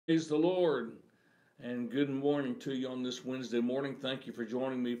Praise the Lord, and good morning to you on this Wednesday morning. Thank you for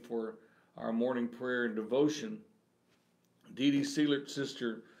joining me for our morning prayer and devotion. Dee Dee Seelert's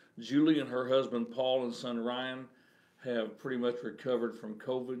sister Julie and her husband Paul and son Ryan have pretty much recovered from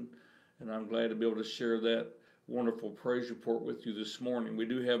COVID, and I'm glad to be able to share that wonderful praise report with you this morning. We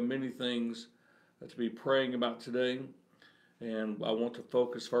do have many things to be praying about today, and I want to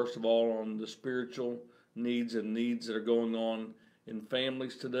focus first of all on the spiritual needs that are going on in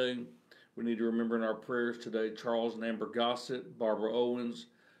families today. We need to remember in our prayers today Charles and Amber Gossett, Barbara Owens,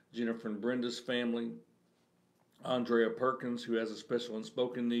 Jennifer and Brenda's family, Andrea Perkins, who has a special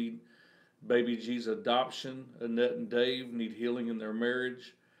unspoken need, Baby G's adoption, Annette and Dave need healing in their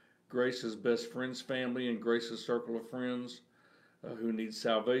marriage, Grace's best friend's family and Grace's circle of friends who need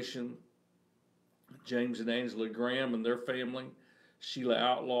salvation, James and Angela Graham and their family, Sheila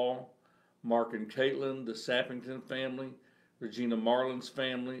Outlaw, Mark and Caitlin, the Sappington family, Regina Marlin's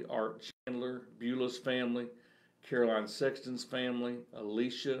family, Art Chandler, Beulah's family, Caroline Sexton's family,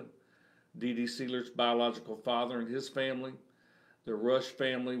 Alicia, Dee Dee Seelert's biological father and his family, the Rush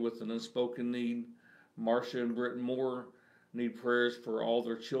family with an unspoken need, Marcia and Britton Moore need prayers for all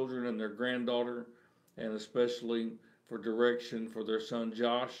their children and their granddaughter, and especially for direction for their son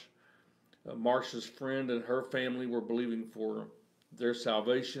Josh. Marcia's friend and her family were believing for their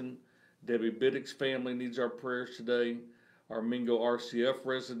salvation. Debbie Biddick's family needs our prayers today. Our Mingo RCF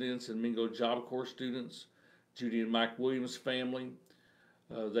residents and Mingo Job Corps students, Judy and Mike Williams' family.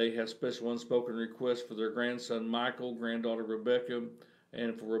 They have special unspoken requests for their grandson Michael, granddaughter Rebecca,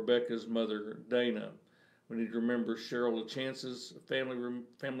 and for Rebecca's mother Dana. We need to remember Cheryl LaChance's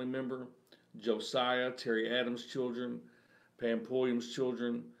family member, Josiah, Terry Adams' children, Pam Williams'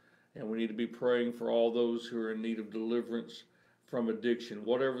 children, and we need to be praying for all those who are in need of deliverance from addiction.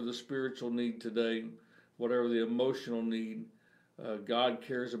 Whatever the spiritual need today, whatever the emotional need, God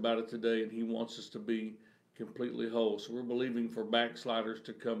cares about it today, and He wants us to be completely whole. So we're believing for backsliders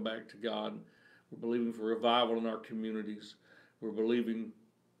to come back to God. We're believing for revival in our communities. We're believing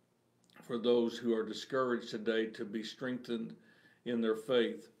for those who are discouraged today to be strengthened in their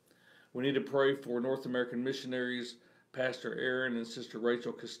faith. We need to pray for North American missionaries, Pastor Aaron and Sister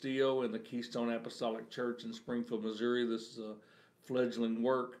Rachel Castillo in the Keystone Apostolic Church in Springfield, Missouri. This is a fledgling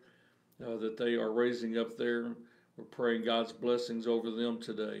work that they are raising up there. We're praying God's blessings over them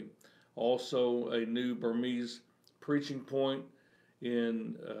today. Also, a new Burmese preaching point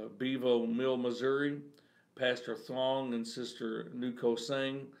in Bevo Mill, Missouri. Pastor Thong and Sister Nuko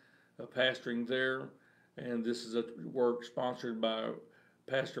Sang pastoring there. And this is a work sponsored by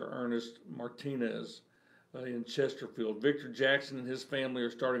Pastor Ernest Martinez in Chesterfield. Victor Jackson and his family are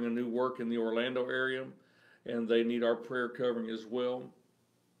starting a new work in the Orlando area, and they need our prayer covering as well.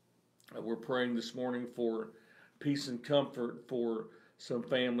 We're praying this morning for peace and comfort for some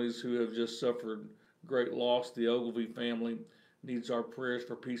families who have just suffered great loss. The Ogilvy family needs our prayers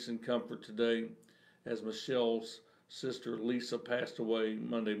for peace and comfort today, as Michelle's sister Lisa passed away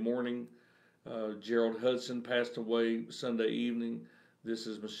Monday morning. Gerald Hudson passed away Sunday evening. This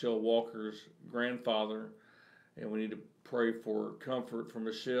is Michelle Walker's grandfather, and we need to pray for comfort for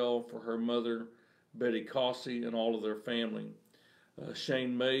Michelle, for her mother, Betty Cossey, and all of their family.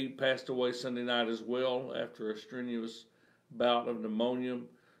 Shane May passed away Sunday night as well after a strenuous bout of pneumonia.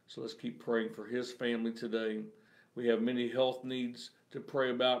 So let's keep praying for his family today. We have many health needs to pray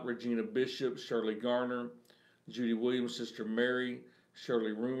about. Regina Bishop, Shirley Garner, Judy Williams, Sister Mary,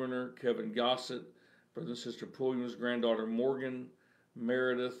 Shirley Rumener, Kevin Gossett, Brother and Sister Williams, granddaughter Morgan,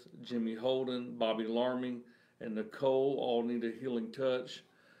 Meredith, Jimmy Holden, Bobby Larming, and Nicole all need a healing touch.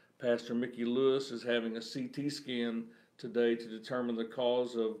 Pastor Mickey Lewis is having a CT scan today to determine the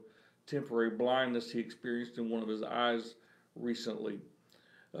cause of temporary blindness he experienced in one of his eyes recently.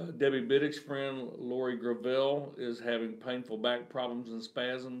 Debbie Biddick's friend Lori Gravel is having painful back problems and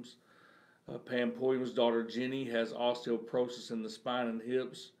spasms. Pam Williams' daughter Jenny has osteoporosis in the spine and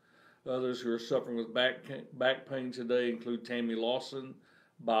hips. Others who are suffering with back pain today include Tammy Lawson,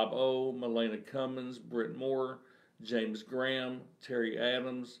 Bob O, Melena Cummins, Britt Moore, James Graham, Terry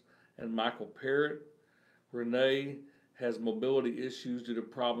Adams, and Michael Parrott. Renee has mobility issues due to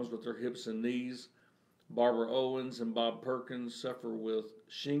problems with her hips and knees. Barbara Owens and Bob Perkins suffer with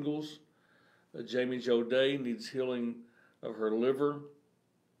shingles. Jamie Jo Day needs healing of her liver.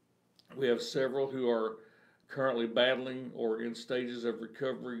 We have several who are currently battling or in stages of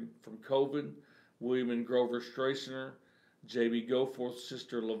recovery from COVID. William and Grover Strasner, J.B. Goforth's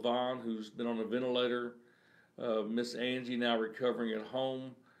sister LaVon, who's been on a ventilator. Miss Angie now recovering at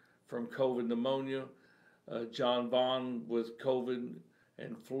home from COVID pneumonia. John Vaughn with COVID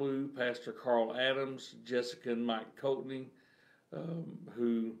and flu. Pastor Carl Adams, Jessica and Mike Coatney,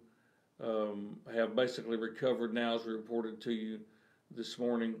 who have basically recovered now, as we reported to you this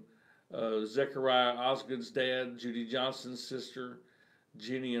morning. Zechariah Osgood's dad, Judy Johnson's sister,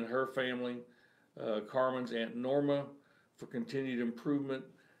 Jenny and her family, Carmen's Aunt Norma for continued improvement,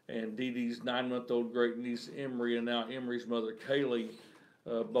 and Dee Dee's 9-month-old great niece Emery, and now Emery's mother Kaylee,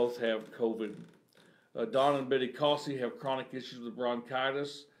 both have COVID. Don and Betty Cossey have chronic issues with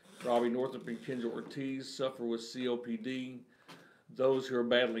bronchitis. Robbie Northup and Kendra Ortiz suffer with COPD. Those who are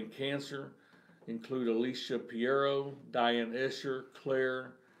battling cancer include Alicia Piero, Diane Escher,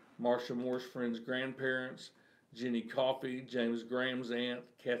 Claire, Marsha Moore's friend's grandparents, Jenny Coffey, James Graham's aunt,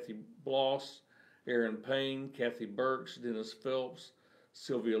 Kathy Bloss, Aaron Payne, Kathy Burks, Dennis Phelps,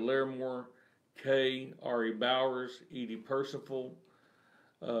 Sylvia Larimore, Kay, Ari Bowers, Edie Percival,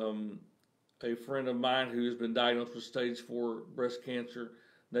 a friend of mine who has been diagnosed with stage 4 breast cancer,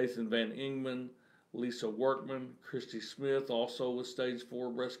 Nathan Van Ingman, Lisa Workman, Christy Smith, also with stage 4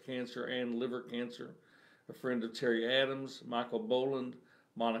 breast cancer and liver cancer, a friend of Terry Adams, Michael Boland,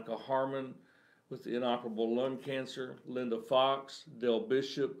 Monica Harmon with inoperable lung cancer, Linda Fox, Del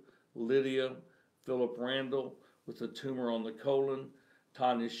Bishop, Lydia, Philip Randall with a tumor on the colon,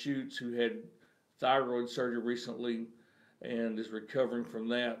 Tanya Schutz, who had thyroid surgery recently and is recovering from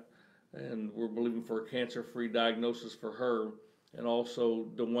that, and we're believing for a cancer-free diagnosis for her, and also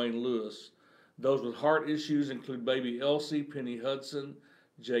Dwayne Lewis. Those with heart issues include baby Elsie, Penny Hudson,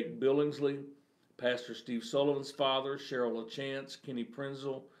 Jake Billingsley, Pastor Steve Sullivan's father, Cheryl LaChance, Kenny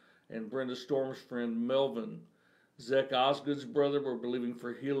Prinzel, and Brenda Storm's friend Melvin. Zach Osgood's brother, we're believing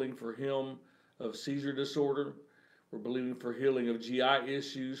for healing for him of seizure disorder. We're believing for healing of GI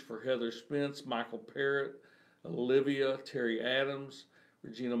issues for Heather Spence, Michael Parrott, Olivia, Terry Adams,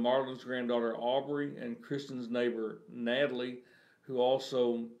 Regina Marlin's granddaughter Aubrey, and Kristen's neighbor Natalie, who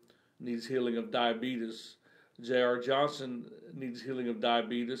also needs healing of diabetes. J.R. Johnson needs healing of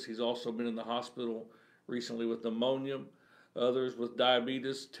diabetes. He's also been in the hospital recently with pneumonia. Others with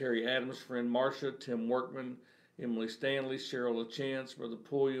diabetes, Terry Adams' friend Marcia, Tim Workman, Emily Stanley, Cheryl LaChance, Brother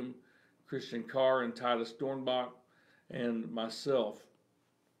Pulliam, Christian Carr, and Titus Dornbach, and myself.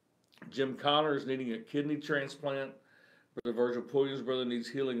 Jim Connor is needing a kidney transplant. Brother Virgil Pulliam's brother needs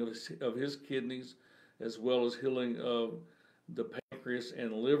healing of his kidneys, as well as healing of the pancreas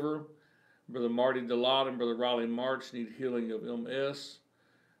and liver. Brother Marty DeLotte and Brother Riley March need healing of MS.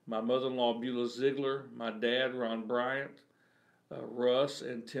 My mother-in-law Beulah Ziegler, my dad Ron Bryant, Russ,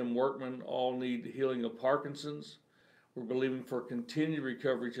 and Tim Workman all need healing of Parkinson's. We're believing for continued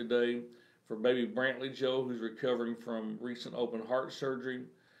recovery today for baby Brantley Joe, who's recovering from recent open heart surgery.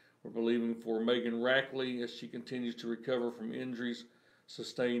 We're believing for Megan Rackley as she continues to recover from injuries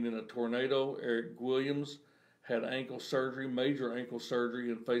sustained in a tornado. Eric Williams had ankle surgery, major ankle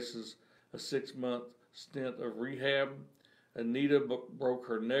surgery, and faces a 6-month stint of rehab. Anita broke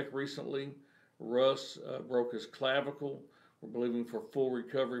her neck recently. Russ broke his clavicle. We're believing for full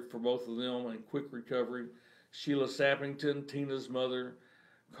recovery for both of them and quick recovery. Sheila Sappington, Tina's mother,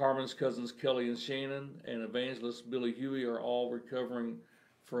 Carmen's cousins Kelly and Shannon, and evangelist Billy Huey are all recovering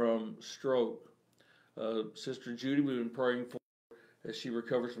from stroke. Sister Judy, we've been praying for as she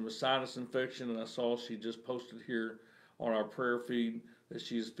recovers from a sinus infection, and I saw she just posted here on our prayer feed that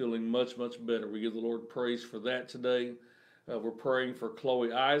she is feeling much, much better. We give the Lord praise for that today. We're praying for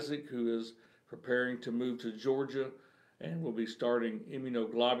Chloe Isaac, who is preparing to move to Georgia and will be starting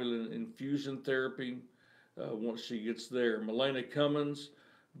immunoglobulin infusion therapy once she gets there. Melena Cummins,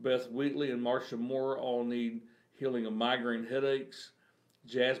 Beth Wheatley, and Marcia Moore all need healing of migraine headaches.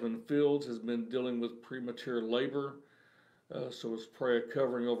 Jasmine Fields has been dealing with premature labor, so let's pray a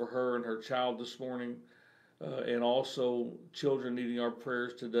covering over her and her child this morning. And also children needing our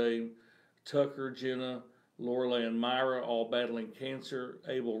prayers today. Tucker, Jenna, Lorelei, and Myra all battling cancer.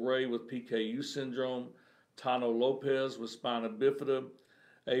 Abel Ray with PKU syndrome. Tano Lopez with spina bifida.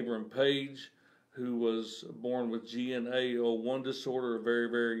 Abram Page, who was born with GNA01 disorder, a very,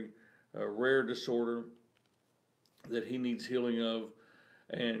 very rare disorder that he needs healing of.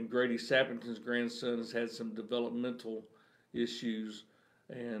 And Grady Sappington's grandson has had some developmental issues,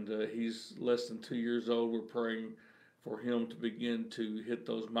 and he's less than 2 years old. We're praying for him to begin to hit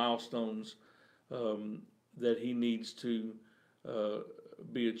those milestones that he needs to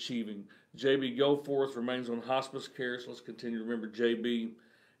be achieving. JB Goforth remains on hospice care, so let's continue to remember JB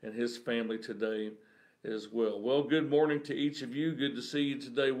and his family today as well. Well, good morning to each of you. Good to see you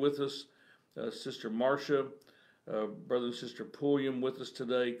today with us. Sister Marcia, Brother and Sister Pulliam with us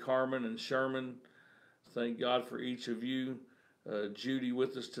today, Carmen and Sherman. Thank God for each of you. Judy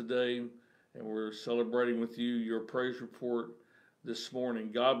with us today, and we're celebrating with you your praise report this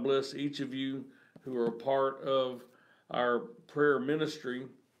morning. God bless each of you who are a part of our prayer ministry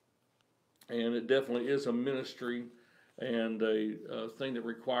and it definitely is a ministry and a thing that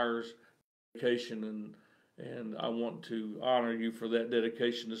requires dedication. And I want to honor you for that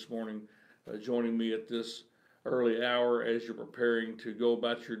dedication this morning, joining me at this early hour as you're preparing to go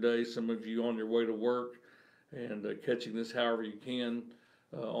about your day. Some of you on your way to work and catching this however you can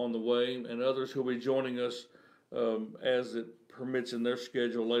on the way, and others who will be joining us as it permits in their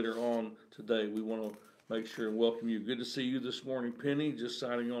schedule later on today. We want to make sure and welcome you. Good to see you this morning, Penny, just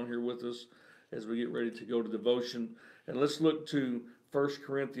signing on here with us as we get ready to go to devotion. And let's look to 1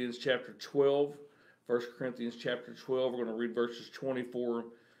 Corinthians chapter 12. 1 Corinthians chapter 12, we're going to read verses 24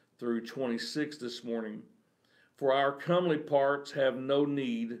 through 26 this morning. For our comely parts have no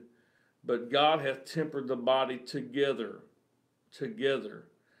need, but God hath tempered the body together,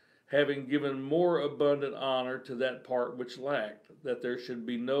 having given more abundant honor to that part which lacked, that there should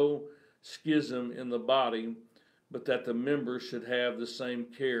be no schism in the body, but that the members should have the same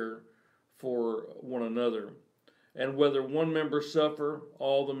care for one another. And whether one member suffer,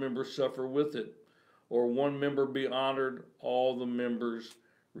 all the members suffer with it, or one member be honored, all the members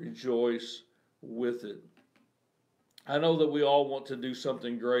rejoice with it. I know that we all want to do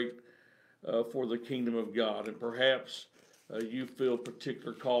something great for the kingdom of God, and perhaps you feel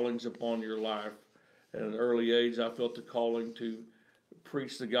particular callings upon your life. At an early age, I felt the calling to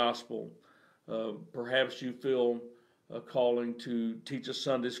preach the gospel. Perhaps you feel a calling to teach a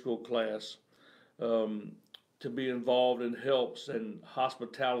Sunday school class, to be involved in helps and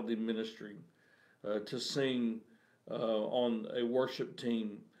hospitality ministry, to sing on a worship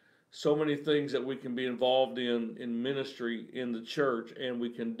team. So many things that we can be involved in ministry in the church, and we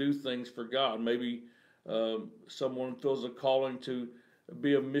can do things for God. Maybe someone feels a calling to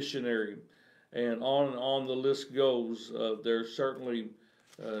be a missionary, and on the list goes. There's certainly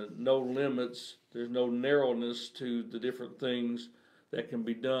no limits. There's no narrowness to the different things that can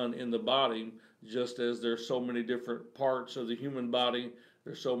be done in the body, just as there's so many different parts of the human body.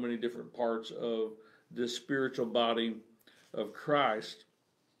 There's so many different parts of this spiritual body of Christ.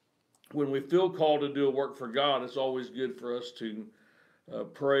 When we feel called to do a work for God, it's always good for us to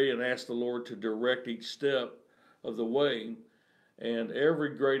pray and ask the Lord to direct each step of the way. And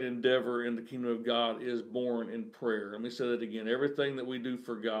every great endeavor in the kingdom of God is born in prayer. Let me say that again. Everything that we do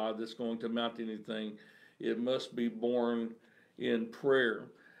for God that's going to amount to anything, it must be born in prayer.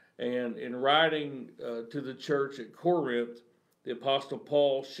 And in writing to the church at Corinth, the Apostle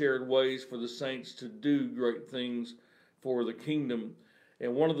Paul shared ways for the saints to do great things for the kingdom.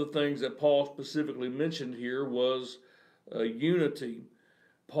 And one of the things that Paul specifically mentioned here was unity.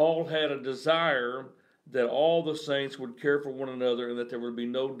 Paul had a desire that all the saints would care for one another and that there would be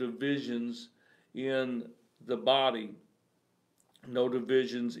no divisions in the body, no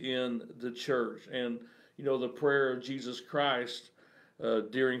divisions in the church. And, you know, the prayer of Jesus Christ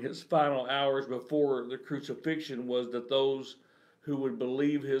during his final hours before the crucifixion was that those who would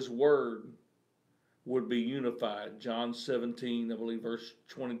believe his word would be unified. John 17, I believe, verse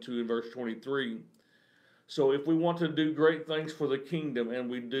 22 and verse 23. So if we want to do great things for the kingdom, and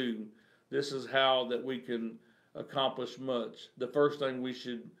we do, this is how that we can accomplish much. The first thing we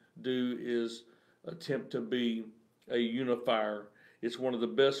should do is attempt to be a unifier. It's one of the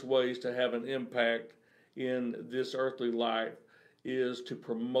best ways to have an impact in this earthly life is to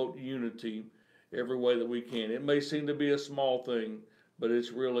promote unity every way that we can. It may seem to be a small thing, but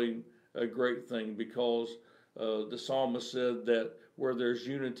it's really a great thing, because the psalmist said that where there's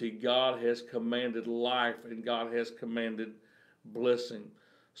unity, God has commanded life and God has commanded blessing.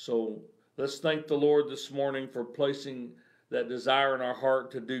 So let's thank the Lord this morning for placing that desire in our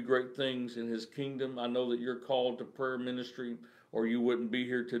heart to do great things in his kingdom. I know that you're called to prayer ministry or you wouldn't be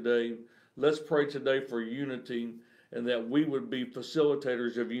here today. Let's pray today for unity, and that we would be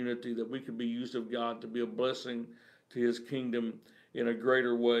facilitators of unity, that we could be used of God to be a blessing to his kingdom in a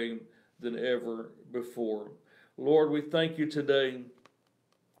greater way than ever before. Lord, we thank you today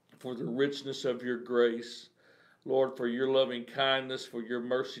for the richness of your grace. Lord, for your loving kindness, for your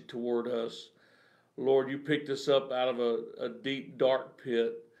mercy toward us. Lord, you picked us up out of a deep, dark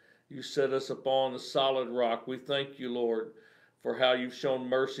pit. You set us upon a solid rock. We thank you, Lord, for how you've shown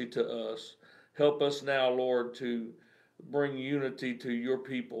mercy to us. Help us now, Lord, to bring unity to your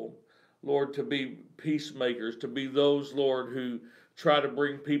people. Lord, to be peacemakers, to be those, Lord, who try to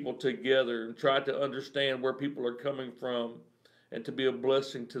bring people together and try to understand where people are coming from and to be a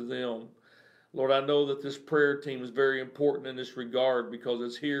blessing to them. Lord, I know that this prayer team is very important in this regard, because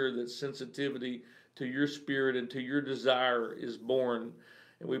it's here that sensitivity to your spirit and to your desire is born.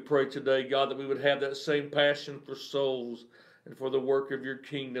 And we pray today, God, that we would have that same passion for souls and for the work of your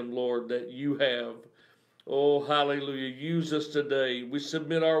kingdom, Lord, that you have. Oh, hallelujah. Use us today. We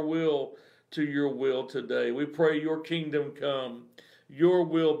submit our will to your will today. We pray your kingdom come, your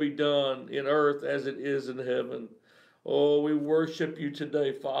will be done in earth as it is in heaven. Oh, we worship you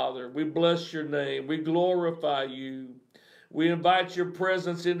today, Father. We bless your name. We glorify you. We invite your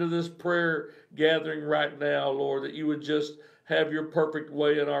presence into this prayer gathering right now, Lord, that you would just have your perfect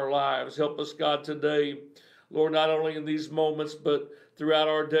way in our lives. Help us, God, today, Lord, not only in these moments, but throughout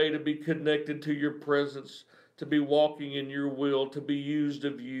our day to be connected to your presence, to be walking in your will, to be used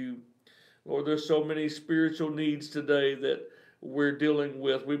of you. Lord, there's so many spiritual needs today that we're dealing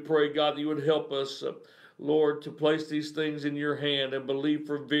with. We pray, God, that you would help us, Lord, to place these things in your hand and believe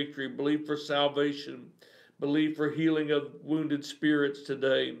for victory, believe for salvation, believe for healing of wounded spirits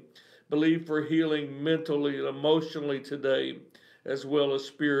today, believe for healing mentally and emotionally today, as well as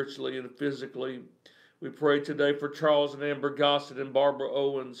spiritually and physically. We pray today for Charles and Amber Gossett and Barbara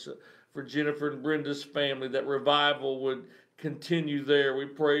Owens, for Jennifer and Brenda's family, that revival would continue there. We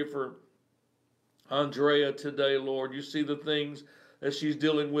pray for Andrea today, Lord. You see the things that she's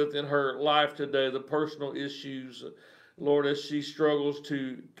dealing with in her life today, the personal issues, Lord, as she struggles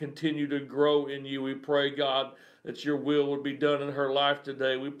to continue to grow in you. We pray, God, that your will would be done in her life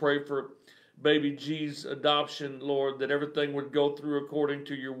today. We pray for baby G's adoption, Lord, that everything would go through according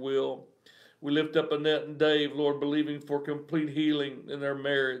to your will. We lift up Annette and Dave, Lord, believing for complete healing in their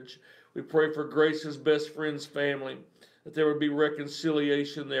marriage. We pray for Grace's best friend's family, that there would be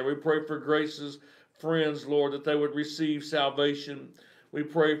reconciliation there. We pray for Grace's friends, Lord, that they would receive salvation. We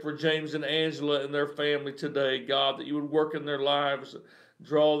pray for James and Angela and their family today, God, that you would work in their lives.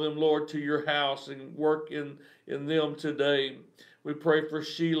 Draw them, Lord, to your house and work in them today. We pray for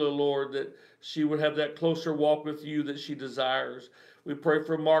Sheila, Lord, that she would have that closer walk with you that she desires. We pray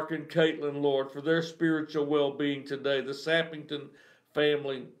for Mark and Caitlin, Lord, for their spiritual well-being today. The Sappington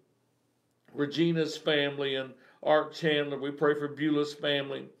family, Regina's family, and Art Chandler. We pray for Beulah's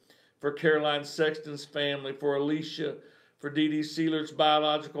family, for Caroline Sexton's family, for Alicia, for Dee Dee Sealert's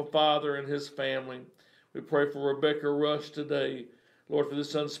biological father and his family. We pray for Rebecca Rush today, Lord, for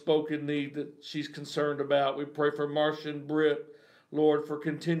this unspoken need that she's concerned about. We pray for Marcia and Britt, Lord, for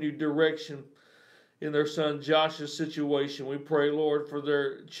continued direction in their son Josh's situation. We pray, Lord, for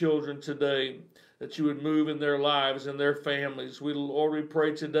their children today, that you would move in their lives and their families. Lord, we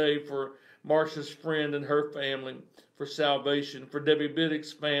pray today for Marcia's friend and her family, for salvation, for Debbie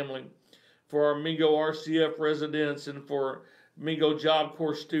Biddick's family, for our Mingo RCF residents, and for Mingo Job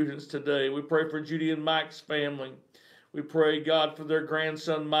Corps students today. We pray for Judy and Mike's family. We pray, God, for their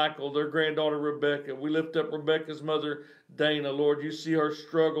grandson Michael, their granddaughter Rebecca. We lift up Rebecca's mother Dana. Lord, you see her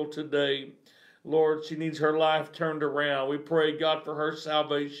struggle today. Lord, she needs her life turned around. We pray, God, for her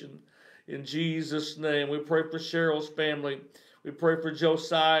salvation. In Jesus' name, we pray for Cheryl's family. We pray for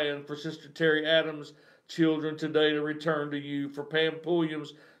Josiah and for Sister Terry Adams' children today to return to you. For Pam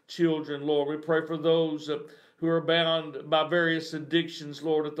Pulliam's children, Lord, we pray for those who are bound by various addictions,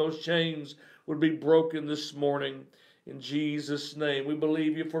 Lord, that those chains would be broken this morning. In Jesus' name, we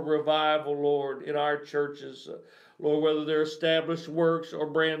believe you for revival, Lord, in our churches. Lord, whether they're established works or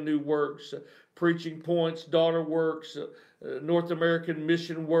brand new works, preaching points, daughter works, North American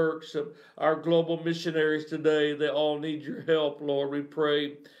mission works, our global missionaries today, they all need your help, Lord. We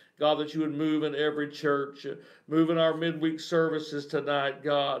pray, God, that you would move in every church, move in our midweek services tonight,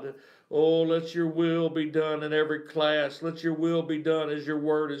 God. Oh, let your will be done in every class. Let your will be done as your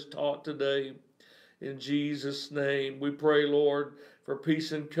word is taught today. In Jesus' name, we pray, Lord, for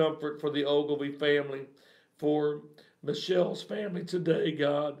peace and comfort for the Ogilvy family, for Michelle's family today,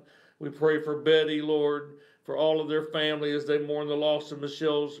 God. We pray for Betty, Lord, for all of their family as they mourn the loss of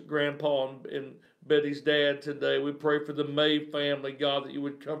Michelle's grandpa and Betty's dad today. We pray for the May family, God, that you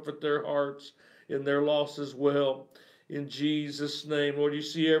would comfort their hearts in their loss as well. In Jesus' name, Lord, you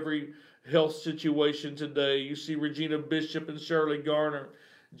see every health situation today. You see Regina Bishop and Shirley Garner,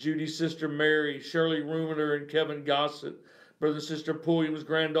 Judy's sister Mary, Shirley Rumener and Kevin Gossett, Brother and Sister Pulliam's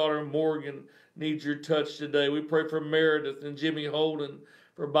granddaughter Morgan needs your touch today. We pray for Meredith and Jimmy Holden,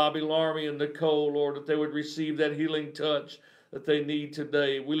 for Bobby Larmy and Nicole, Lord, that they would receive that healing touch that they need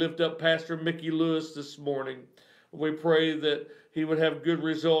today. We lift up Pastor Mickey Lewis this morning. We pray that he would have good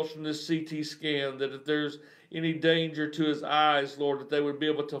results from this CT scan, that if there's any danger to his eyes, Lord, that they would be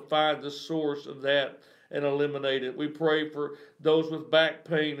able to find the source of that and eliminate it. We pray for those with back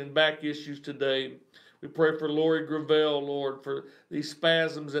pain and back issues today. We pray for Lori Gravel, Lord, for these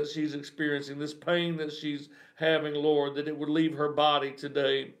spasms that she's experiencing, this pain that she's having, Lord, that it would leave her body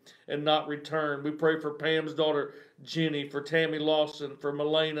today and not return. We pray for Pam's daughter, Jenny, for Tammy Lawson, for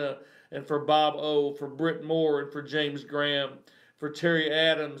Melena, and for Bob O, for Britt Moore, and for James Graham, for Terry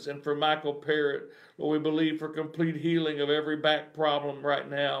Adams and for Michael Parrott. Lord, we believe for complete healing of every back problem right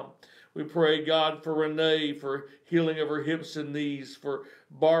now. We pray, God, for Renee, for healing of her hips and knees, for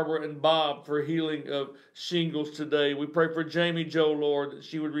Barbara and Bob, for healing of shingles today. We pray for Jamie Joe, Lord, that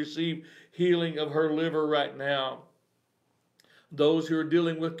she would receive healing of her liver right now. Those who are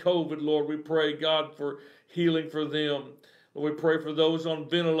dealing with COVID, Lord, we pray, God, for healing for them. Lord, we pray for those on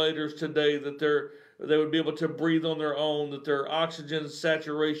ventilators today that they would be able to breathe on their own, that their oxygen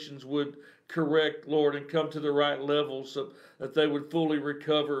saturations would correct, Lord, and come to the right level so that they would fully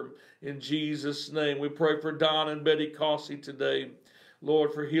recover in Jesus' name. We pray for Don and Betty Cossey today,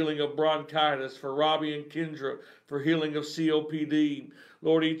 Lord, for healing of bronchitis, for Robbie and Kendra, for healing of COPD.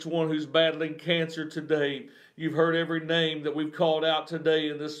 Lord, each one who's battling cancer today, you've heard every name that we've called out today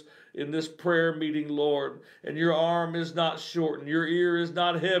in this prayer meeting, Lord. And your arm is not shortened. Your ear is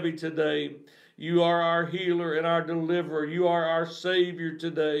not heavy today. You are our healer and our deliverer. You are our Savior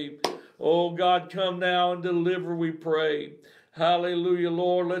today. Oh, God, come now and deliver, we pray. Hallelujah,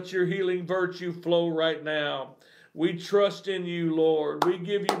 Lord. Let your healing virtue flow right now. We trust in you, Lord. We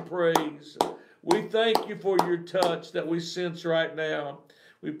give you praise. We thank you for your touch that we sense right now.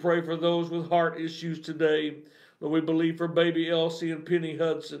 We pray for those with heart issues today. Lord, we believe for baby Elsie and Penny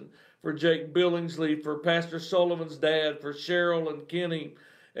Hudson, for Jake Billingsley, for Pastor Sullivan's dad, for Cheryl and Kenny,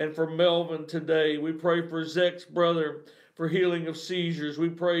 and for Melvin today. We pray for Zek's brother, for healing of seizures. We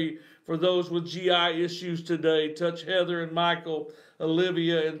pray for those with GI issues today. Touch Heather and Michael,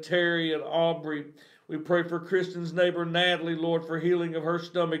 Olivia and Terry and Aubrey. We pray for Kristen's neighbor Natalie, Lord, for healing of her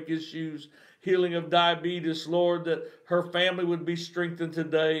stomach issues, healing of diabetes, Lord, that her family would be strengthened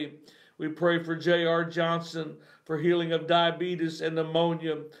today. We pray for J.R. Johnson for healing of diabetes and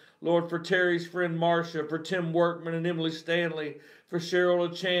pneumonia. Lord, for Terry's friend Marcia, for Tim Workman and Emily Stanley, for Cheryl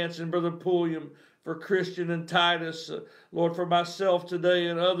LaChance and Brother Pulliam, for Christian and Titus, Lord, for myself today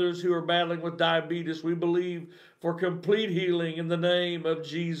and others who are battling with diabetes. We believe for complete healing in the name of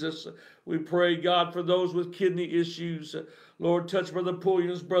Jesus. We pray, God, for those with kidney issues. Lord, touch Brother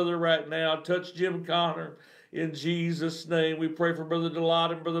Pulliam's brother right now. Touch Jim Connor in Jesus' name. We pray for Brother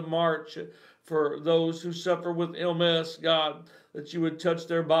Delott and Brother March, for those who suffer with MS, God, that you would touch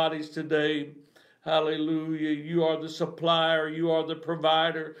their bodies today. Hallelujah. You are the supplier. You are the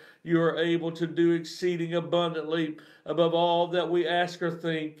provider. You are able to do exceeding abundantly above all that we ask or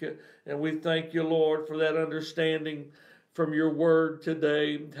think. And we thank you, Lord, for that understanding from your word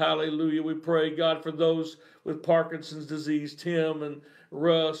today. Hallelujah. We pray, God, for those with Parkinson's disease, Tim and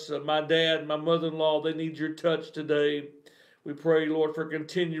Russ, my dad, my mother-in-law, they need your touch today. We pray, Lord, for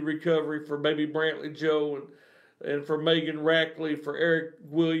continued recovery for baby Brantley Joe and for Megan Rackley, for Eric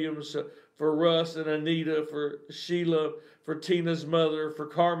Williams, for Russ and Anita, for Sheila, for Tina's mother, for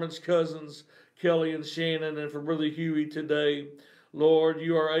Carmen's cousins, Kelly and Shannon, and for Brother Huey today. Lord,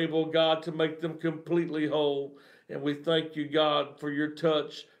 you are able, God, to make them completely whole. And we thank you, God, for your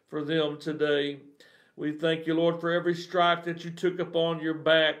touch for them today. We thank you, Lord, for every stripe that you took upon your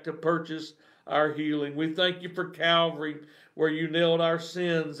back to purchase our healing. We thank you for Calvary, where you nailed our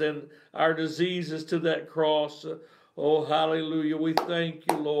sins and our diseases to that cross. Oh, hallelujah. We thank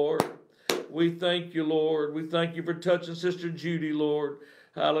you, Lord. We thank you, Lord. We thank you for touching Sister Judy, Lord.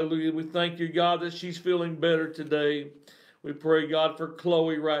 Hallelujah. We thank you, God, that she's feeling better today. We pray, God, for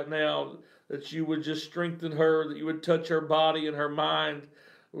Chloe right now, that you would just strengthen her, that you would touch her body and her mind.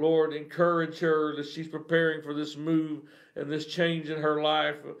 Lord, encourage her that she's preparing for this move and this change in her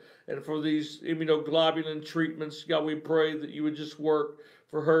life and for these immunoglobulin treatments. God, we pray that you would just work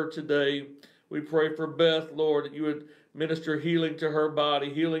for her today. We pray for Beth, Lord, that you would minister healing to her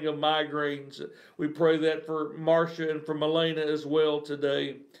body, healing of migraines. We pray that for Marcia and for Melena as well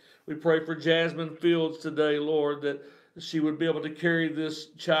today. We pray for Jasmine Fields today, Lord, that she would be able to carry this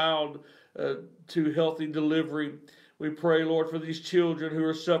child to healthy delivery. We pray, Lord, for these children who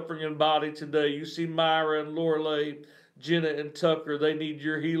are suffering in body today. You see Myra and Lorelei, Jenna and Tucker. They need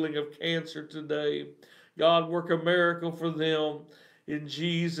your healing of cancer today. God, work a miracle for them in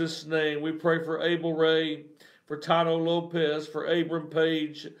Jesus' name. We pray for Abel Ray, for Tano Lopez, for Abram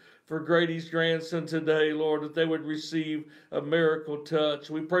Page, for Grady's grandson today, Lord, that they would receive a miracle touch.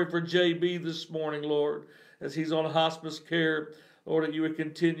 We pray for JB this morning, Lord, as he's on hospice care. Lord, that you would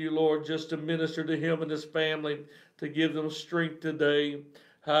continue, Lord, just to minister to him and his family, to give them strength today.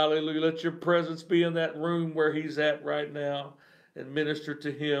 Hallelujah. Let your presence be in that room where he's at right now and minister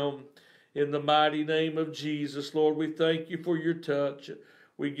to him. In the mighty name of Jesus, Lord, we thank you for your touch.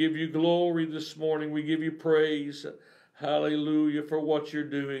 We give you glory this morning. We give you praise. Hallelujah for what you're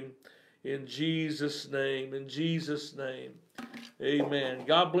doing. In Jesus' name, in Jesus' name. Amen.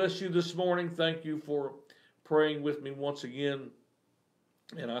 God bless you this morning. Thank you for praying with me once again.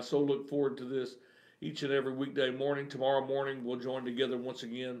 And I so look forward to this each and every weekday morning. Tomorrow morning we'll join together once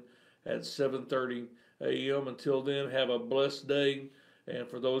again at 7:30 a.m. Until then, have a blessed day. And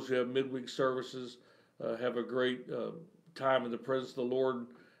for those who have midweek services, have a great time in the presence of the Lord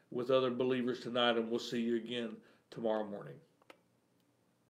with other believers tonight. And we'll see you again tomorrow morning.